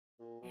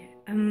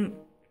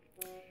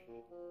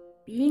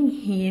being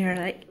here,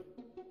 like,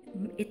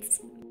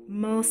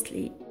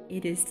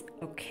 it is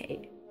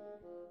okay.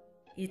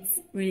 It's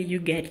really, you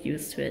get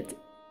used to it,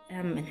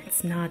 and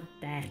it's not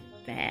that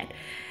bad,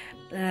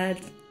 but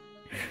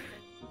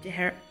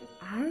there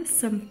are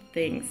some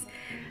things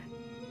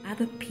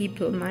other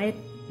people might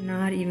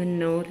not even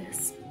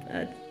notice,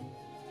 but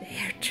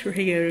they're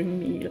triggering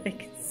me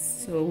like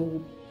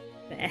so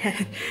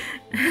bad.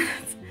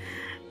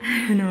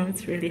 I don't know,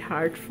 it's really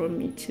hard for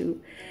me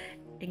to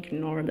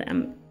ignore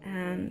them,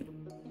 and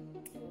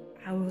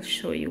I will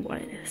show you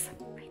what it is.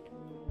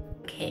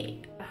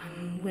 Okay,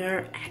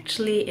 we're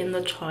actually in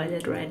the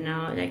toilet right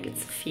now, like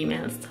it's a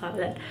female's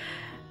toilet.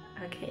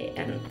 Okay,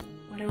 and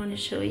what I want to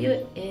show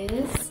you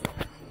is,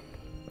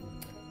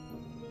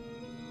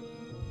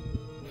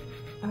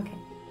 okay,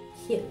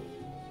 here.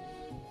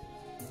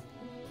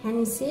 Can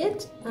you see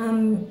it?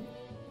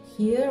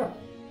 Here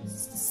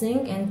is the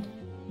sink, and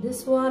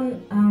this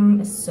one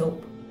is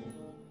soap.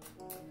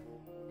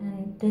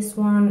 And this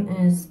one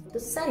is the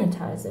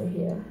sanitizer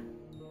here.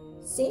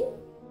 See?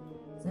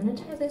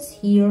 Sanitizer is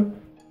here,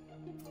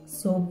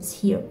 soap is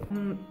here.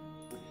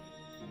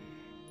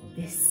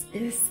 This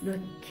is the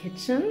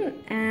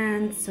kitchen,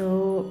 and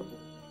so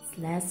it's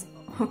less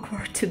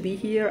awkward to be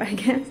here, I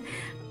guess.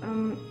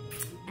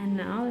 And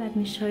now let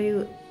me show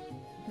you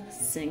the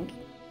sink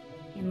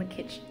in the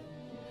kitchen.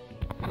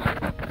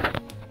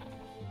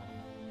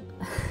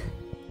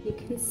 You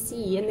can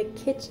see in the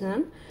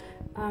kitchen,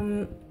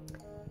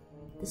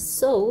 the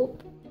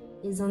soap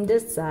is on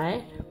this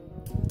side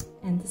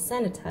and the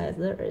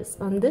sanitizer is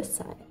on this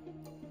side.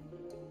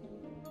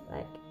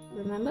 Like,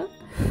 remember?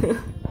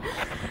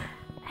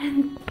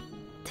 And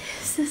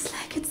this is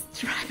like, it's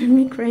driving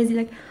me crazy.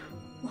 Like,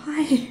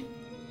 why?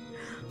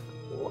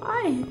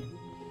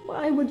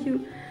 Why would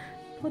you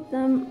put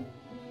them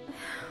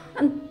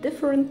on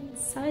different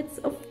sides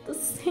of the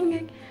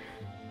sink?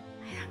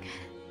 I don't get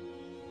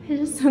it. I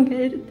just don't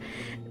get it.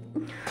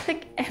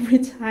 Like, every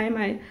time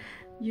I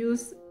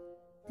use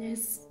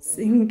this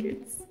sink,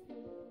 it's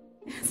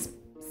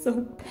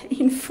so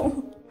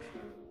painful.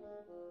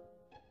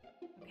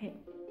 Okay,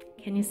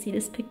 can you see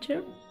this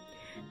picture?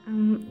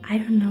 I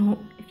don't know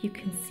if you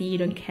can see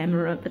it on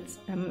camera, but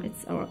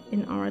it's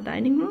in our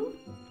dining room,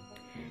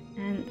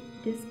 and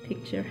this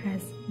picture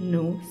has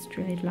no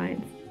straight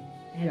lines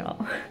at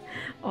all.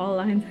 All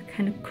lines are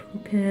kind of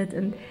crooked,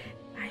 and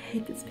I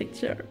hate this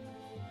picture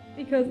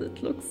because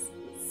it looks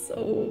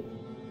so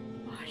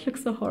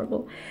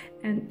horrible.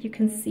 And you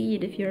can see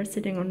it if you're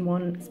sitting on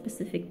one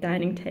specific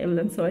dining table,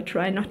 and so I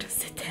try not to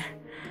sit there.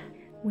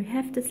 We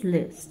have this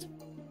list.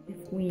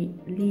 If we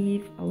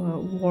leave our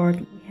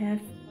ward, we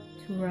have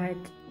to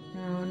write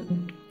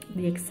down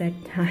the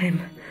exact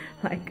time,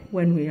 like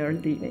when we are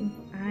leaving.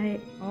 I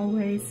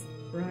always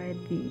write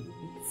the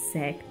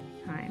exact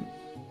time.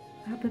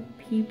 Other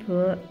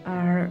people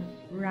are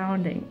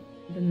rounding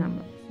the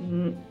numbers.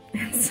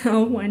 And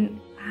so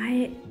when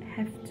I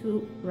have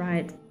to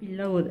write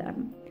below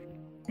them,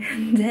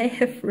 and they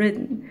have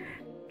written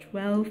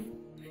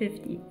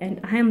 12:50 and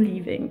I'm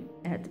leaving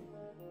at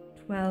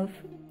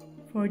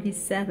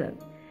 12:47,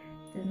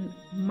 then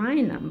my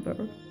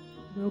number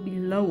will be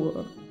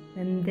lower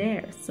than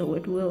theirs, so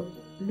it will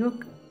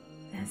look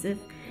as if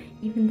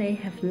even they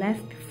have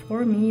left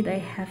before me, they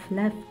have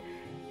left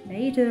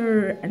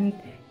later, and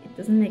it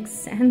doesn't make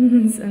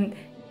sense, and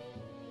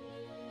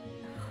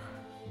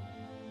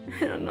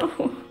I don't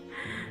know.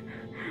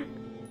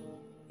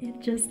 It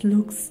just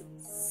looks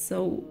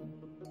so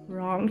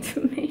wrong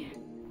to me.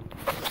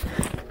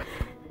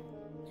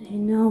 Do you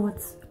know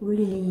what's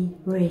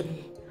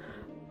really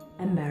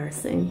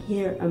embarrassing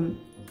here?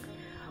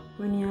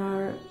 When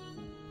you're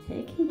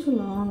taking too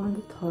long on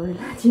the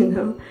toilet, you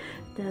know,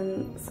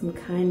 then some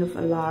kind of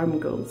alarm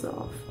goes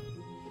off,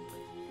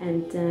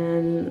 and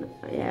then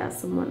yeah,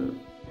 someone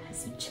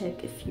has to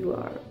check if you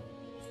are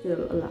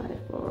still alive,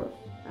 or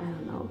I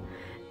don't know.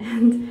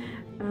 And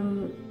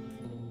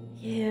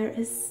here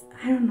is,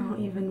 I don't know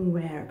even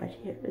where, but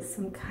here is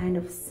some kind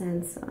of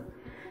sensor,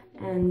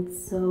 and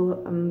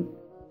so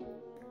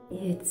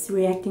it's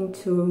reacting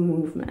to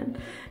movement,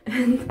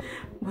 and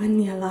when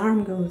the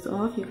alarm goes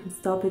off, you can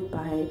stop it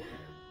by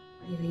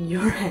waving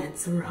your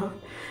hands around.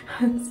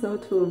 And so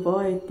to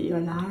avoid the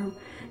alarm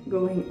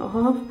going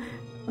off,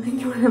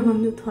 like when I'm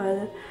on the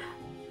toilet,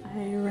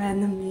 I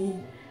randomly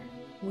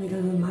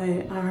wiggle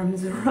my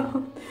arms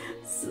around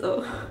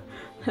so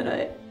that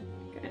I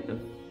kind of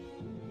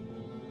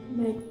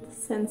make the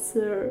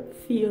sensor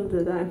feel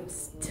that I'm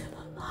still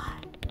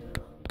alive.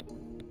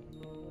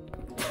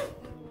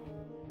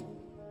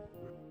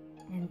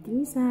 And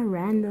these are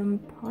random,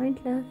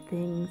 pointless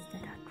things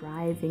that are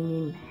driving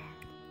me mad.